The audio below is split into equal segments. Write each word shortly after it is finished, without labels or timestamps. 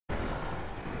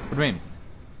What do you mean?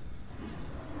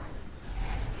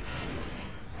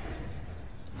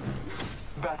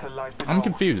 I'm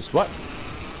confused. What?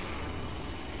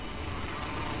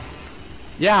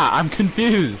 Yeah, I'm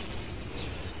confused.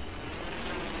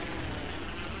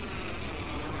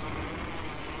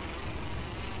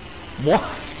 What?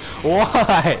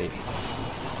 Why?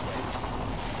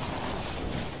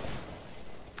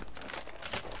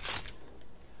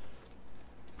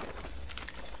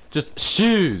 Just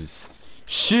shoes.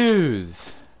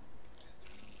 Shoes.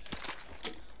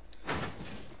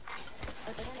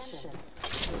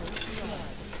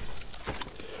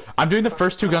 I'm doing the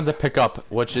first two guns I pick up,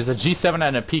 which is a G7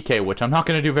 and a PK, which I'm not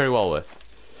going to do very well with.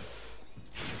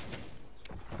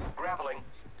 Grappling.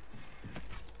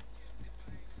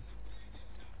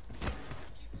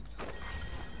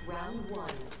 Round 1.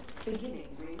 Beginning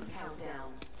ring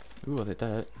countdown. Ooh, I did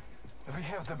that. We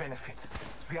have the benefit.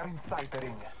 We are inside the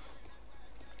ring.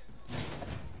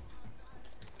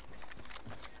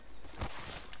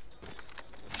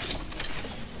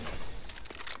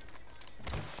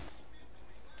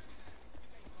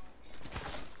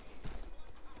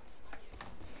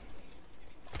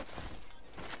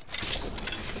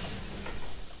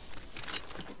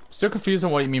 Still confused on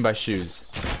what you mean by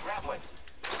shoes. Grappling.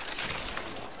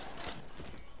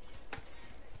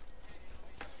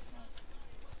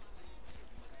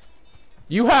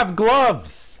 You have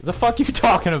gloves! The fuck you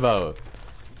talking about?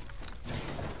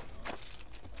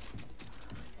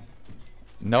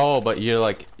 No, but you're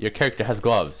like, your character has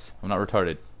gloves. I'm not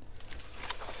retarded.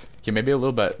 Okay, maybe a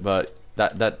little bit, but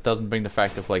that doesn't bring the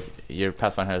fact of like, your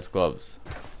Pathfinder has gloves.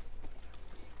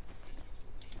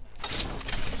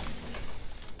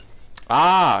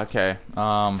 Ah, okay.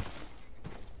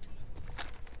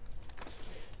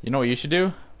 You know what you should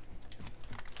do?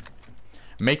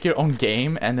 Make your own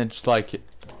game and then just like,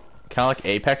 kind of like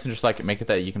Apex, and just like make it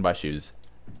that you can buy shoes.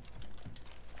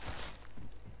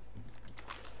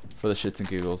 For the shits and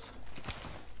giggles.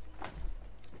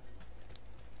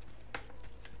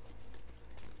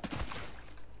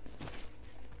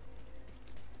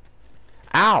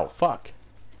 Ow, fuck.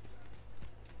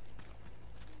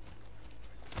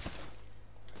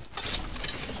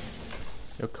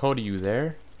 Yo, Cody, you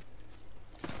there?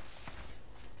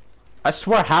 I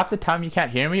swear half the time you can't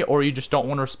hear me, or you just don't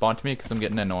want to respond to me because I'm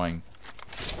getting annoying.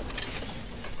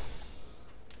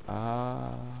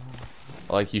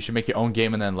 Like, you should make your own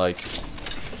game and then, like,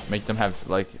 make them have,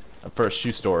 like, for a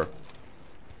shoe store.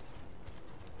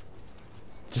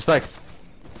 Just, like,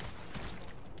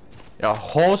 a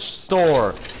whole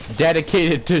store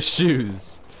dedicated to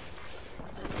shoes.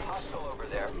 Hostile over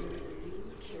there.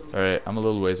 Alright, I'm a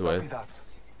little ways away.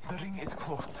 The ring is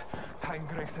close. Time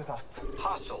graces us.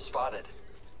 Hostile spotted.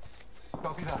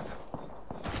 Copy that.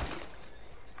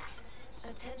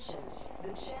 Attention.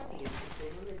 The champion has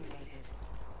been eliminated.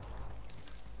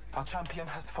 Our champion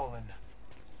has fallen.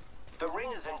 The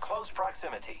ring is in close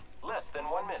proximity. Less than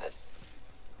 1 minute.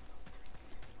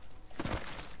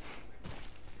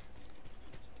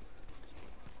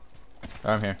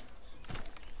 I'm here.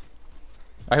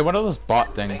 I hit one of those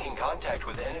bot things. Making contact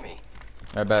with enemy.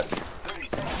 I bet. 30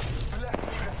 seconds. Bless me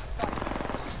with sight.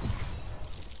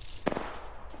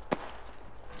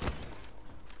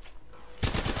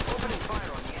 Opening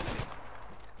fire on the enemy.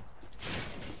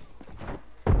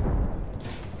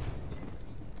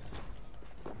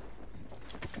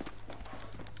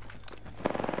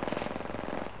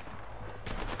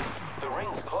 The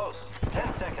ring's close.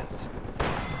 10 seconds.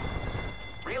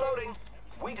 Reloading.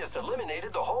 We just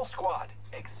eliminated the whole squad.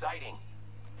 Exciting.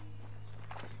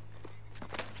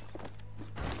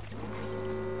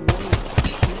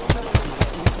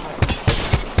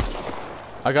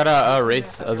 I got a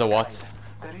Wraith as a Watts.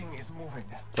 The ring is moving.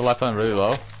 The left one really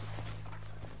low.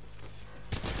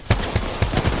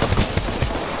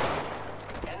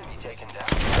 Enemy taken down.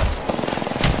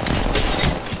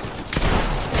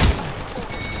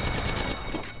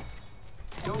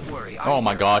 Don't worry. Oh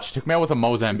my god, she took me out with a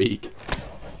Mozambique.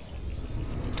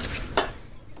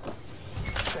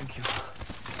 Thank you.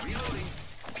 Reloading.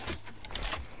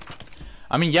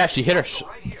 I mean, yeah, she hit her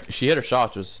shot,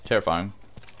 which was terrifying.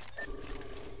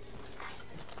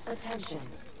 Attention.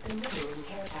 Delivering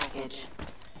care package.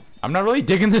 I'm not really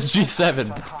digging this G7.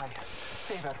 On high.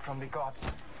 Favor from the gods.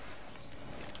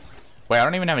 Wait, I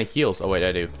don't even have any heals. Oh wait,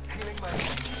 I do. Healing my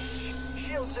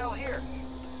Shield cell here.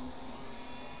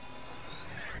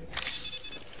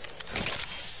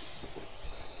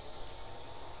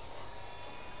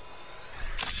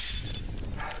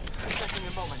 taking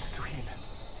a moment to heal.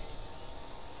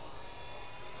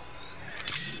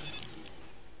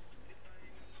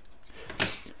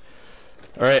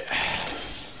 Alright.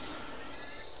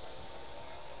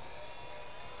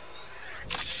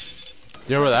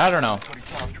 Do you know where that or no? To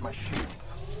recharge my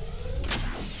shields.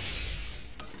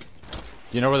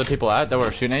 Do you know where the people at that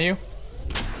were shooting at you?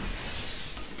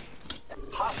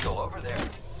 Hostile over there.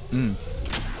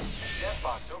 Death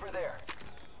box over there.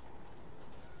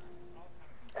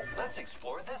 Let's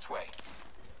explore this way.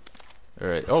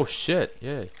 Alright. Oh shit.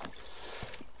 Yeah.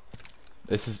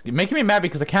 This is making me mad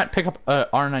because I can't pick up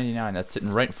R99 that's sitting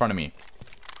right in front of me.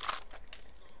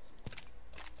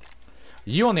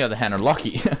 You, on the other hand, are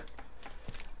lucky.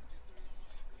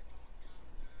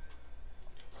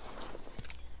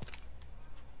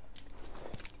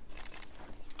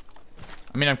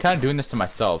 I mean, I'm kind of doing this to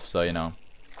myself, so you know.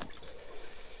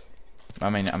 I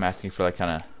mean, I'm asking for like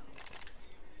kind of.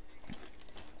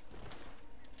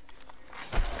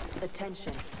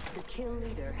 Attention. The kill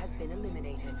leader has been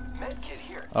eliminated. Med kit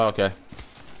here. Oh, okay.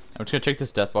 I'm just gonna check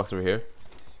this death box over here.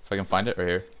 If I can find it right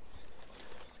here.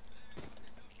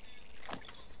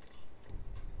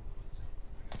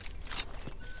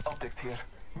 Optics here.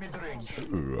 Mid-range. There is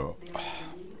a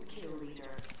new kill leader.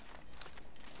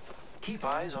 Keep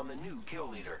eyes on the new kill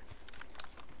leader.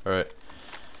 Alright.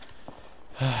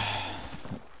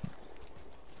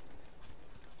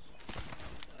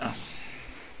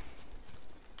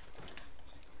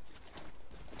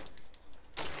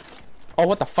 Oh,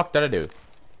 what the fuck did I do?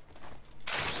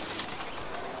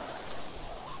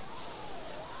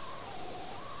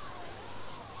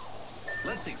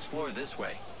 Let's explore this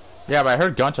way. Yeah, but I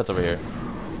heard gunshots over here.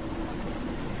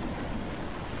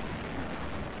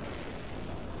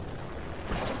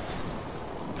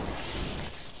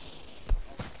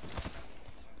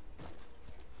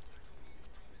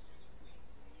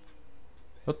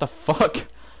 What the fuck?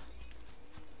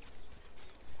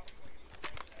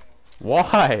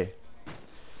 Why?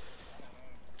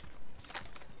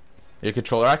 Your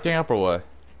controller acting up or what?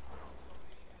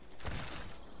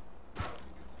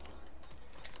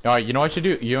 Alright, you know what I should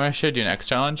do? You know what I should do? Next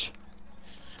challenge?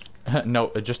 No,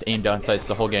 just aim down sights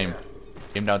the whole game.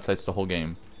 Aim down sights the whole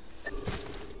game.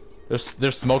 There's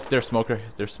smoke, there's smoker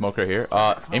here.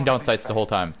 Aim down sights the whole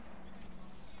time.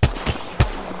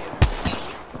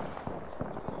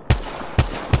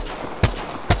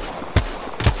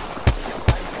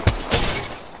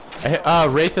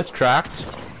 Wraith is tracked.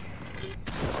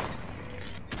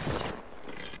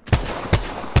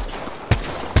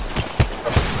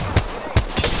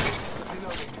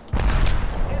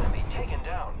 Enemy taken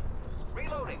down.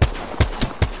 Reloading.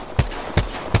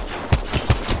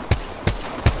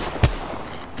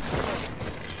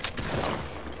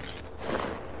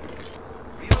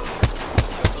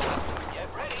 Get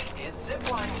ready. It's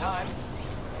zipline time.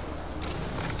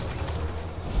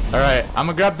 Alright, I'm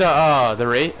gonna grab the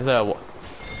Wraith,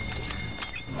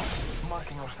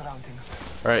 Marking our surroundings.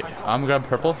 Alright, I'm gonna grab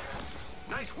purple.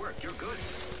 Nice work. You're good.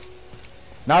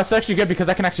 Now it's actually good because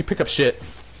I can actually pick up shit.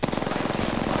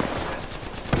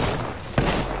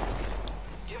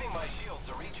 Giving my shields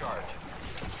a recharge.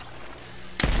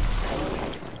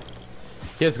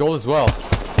 He has gold as well.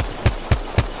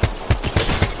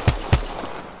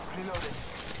 Reloading.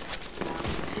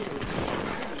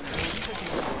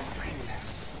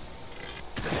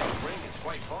 The next ring is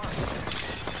quite far.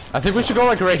 I think we should go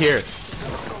like right here.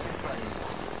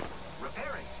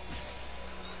 Repairing.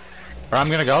 Or I'm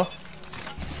gonna go.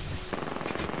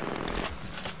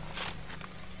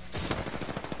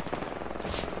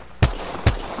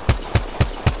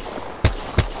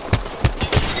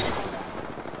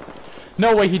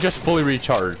 No way, he just fully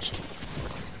recharged.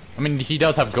 I mean, he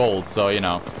does have gold, so you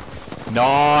know.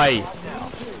 Nice.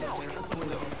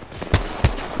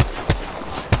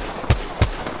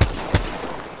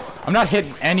 I'm not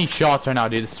hitting any shots right now,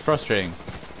 dude. This is frustrating.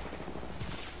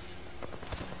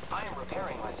 I am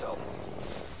repairing myself.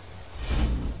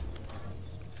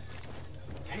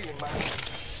 Healing my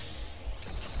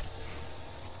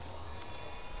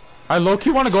I low-key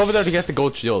want to go over there to get the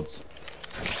gold shields.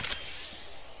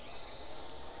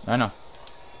 I know.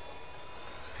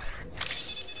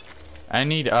 I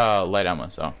need light ammo,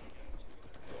 so.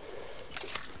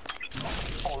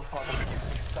 all father give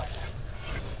me sight.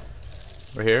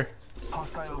 We're here.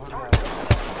 Hostile over there.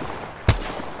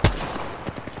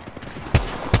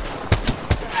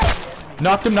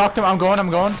 Knocked him. I'm going.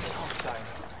 Hostile.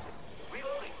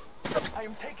 Reloading. I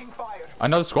am taking fire.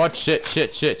 Another squad.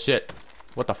 Shit.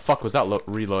 What the fuck was that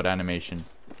reload animation?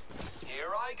 Here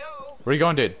I go. Where you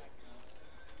going, dude?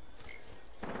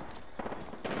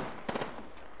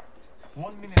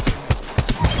 1 minute.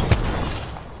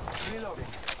 Reloading.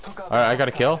 Took out Alright, I got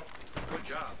a kill. Good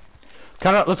job.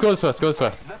 Kinda, let's go this way.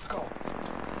 Let's go.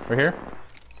 We're here.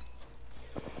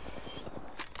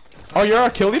 Oh, you're our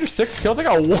kill leader? 6 kills? I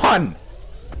got 1! Less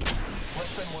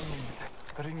than 1 minute.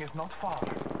 The ring is not far.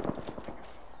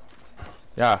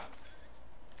 Yeah.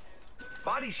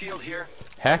 Body shield here.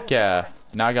 Heck yeah.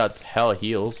 Now I got hella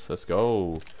heals. Let's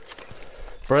go.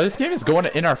 Bro, this game is going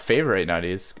in our favor right now,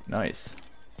 dude. It's nice.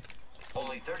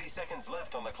 Only 30 seconds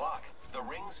left on the clock. The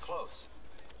ring's close.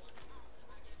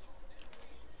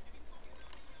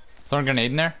 Someone grenade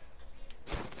in there?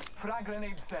 Frag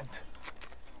grenade sent.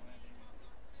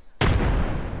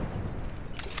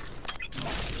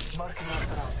 Marking our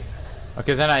surroundings.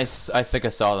 Okay, then I think I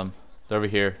saw them. They're over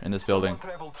here in this building.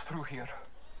 Someone traveled through here.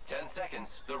 10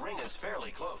 seconds. The ring is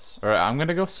fairly close. Alright, I'm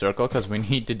gonna go circle because we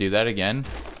need to do that again.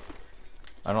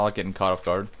 I don't like getting caught off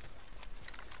guard.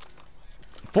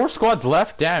 4 squads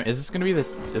left. Damn, is this gonna be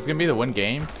the win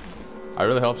game? I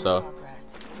really hope so.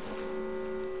 Progress.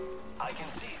 I can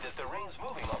see that the ring's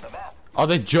moving on the map. Oh,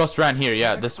 they just ran here.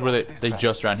 Yeah, this is where they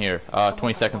just ran here.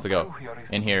 20 seconds ago.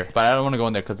 In here. But I don't want to go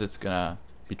in there because it's gonna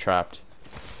be trapped.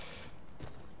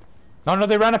 No,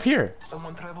 they ran up here.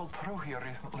 Someone traveled through here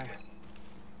recently.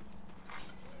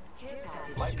 Care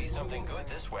package. Might be something good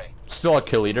this way. Still a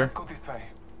kill leader. Let's go this way.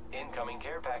 Incoming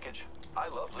care package. I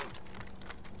love loot.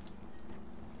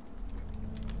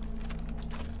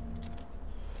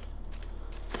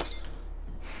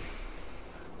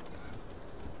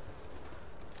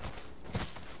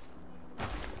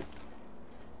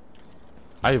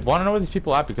 I want to know where these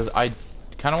people are at because I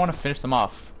kind of want to finish them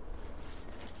off.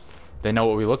 They know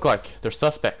what we look like. They're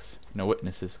suspects. No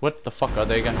witnesses. What the fuck are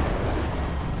they again?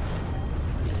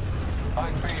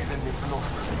 I'm bathed in the blood.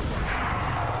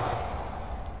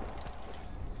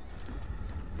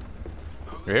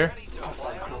 We're here? Ready to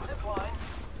fly on the zip line?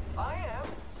 I am.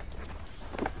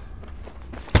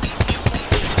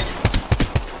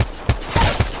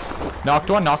 Knocked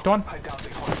one. I doubt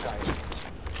they want to die.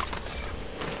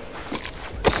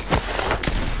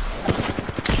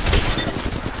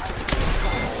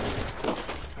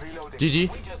 Reloading.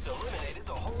 GG. We just eliminated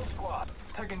the whole squad.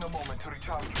 Taking a moment to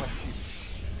recharge my shield.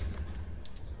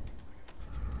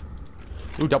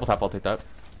 Ooh, double tap. I'll take that.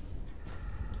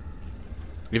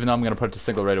 Even though I'm gonna put it to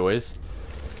single right away.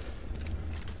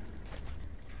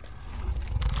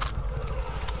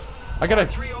 I gotta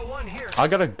 301 here.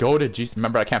 go to G.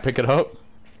 Remember, I can't pick it up.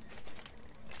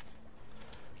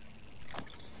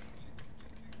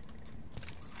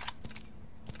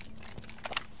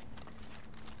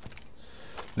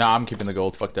 Nah, I'm keeping the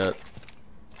gold. Fuck that.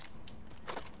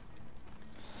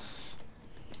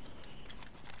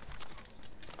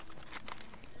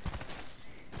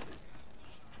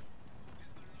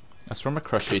 I swear my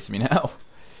crush hates me now.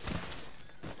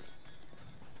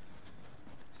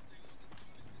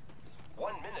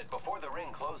 Before the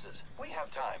ring closes. We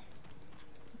have time.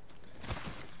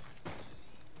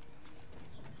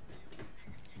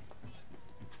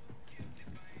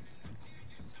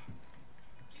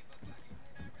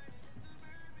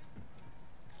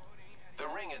 The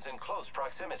ring is in close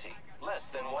proximity. Less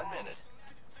than 1 minute.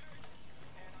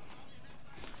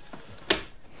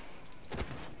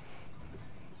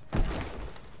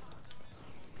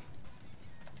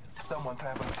 Someone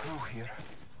traveled through here.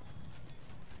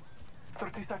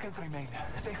 30 seconds remain.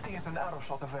 Safety is an arrow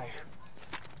shot away.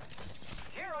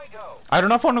 Here I go. I don't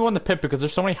know if I want to go in the pit because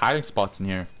there's so many hiding spots in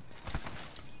here.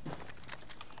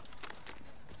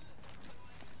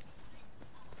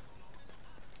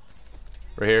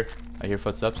 Right here. I hear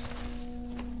footsteps.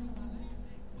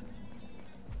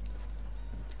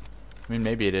 I mean,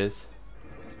 maybe it is.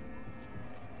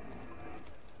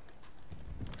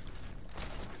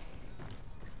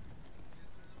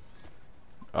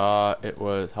 It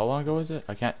was, how long ago was it?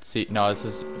 I can't see. No, this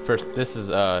is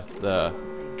the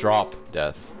drop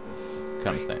death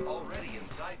kind of thing. Already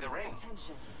inside the ring.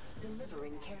 Attention.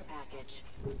 Delivering care package.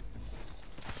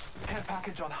 Care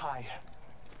package on high.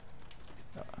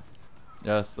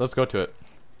 Yes, let's go to it.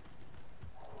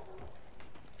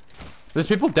 There's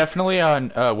people definitely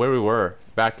on where we were,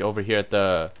 back over here at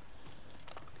the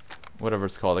whatever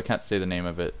it's called. I can't say the name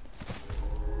of it.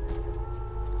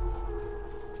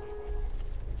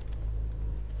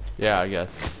 Yeah, I guess.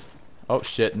 Oh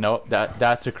shit, no,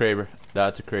 that's a Kraber.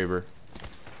 That's a Kraber.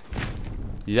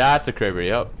 That's a Kraber,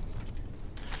 yep.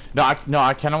 No,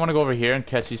 I kinda wanna go over here and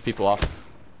catch these people off.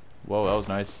 Whoa, that was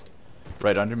nice.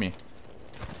 Right under me.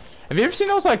 Have you ever seen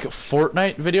those like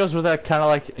Fortnite videos where that kinda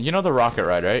like, you know the rocket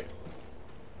ride, right?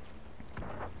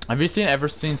 Have you ever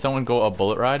seen someone go a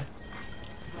bullet ride?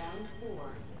 Round 4.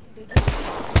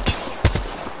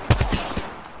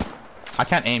 I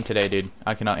can't aim today, dude.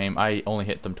 I cannot aim. I only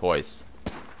hit them twice.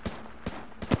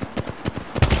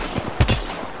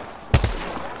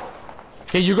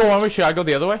 Okay, you go one way, should I go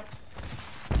the other way?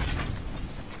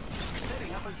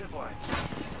 Setting up a zip line.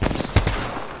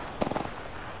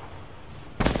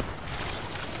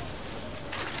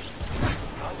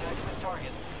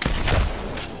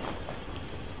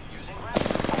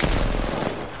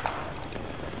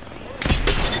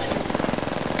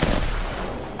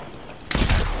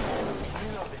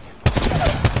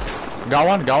 Got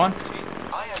one, got one.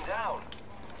 I am down.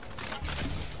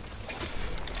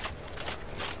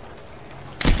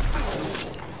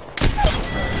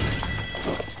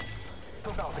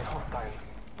 Took out a hostile.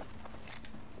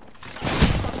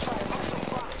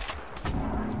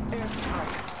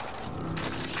 Airstrike.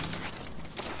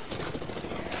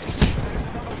 There's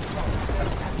another squad.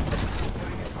 The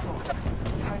ring is close.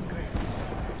 Time graces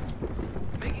us.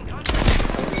 Making contact.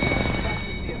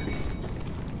 Blasting the enemy.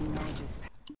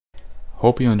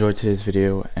 Hope you enjoyed today's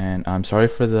video, and I'm sorry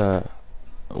for the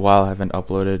while I haven't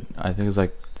uploaded. I think it's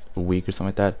like a week or something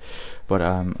like that, but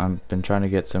I've been trying to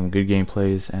get some good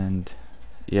gameplays, and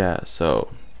yeah,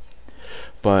 so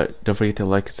but don't forget to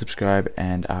like and subscribe,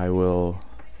 and I will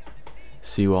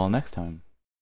see you all next time.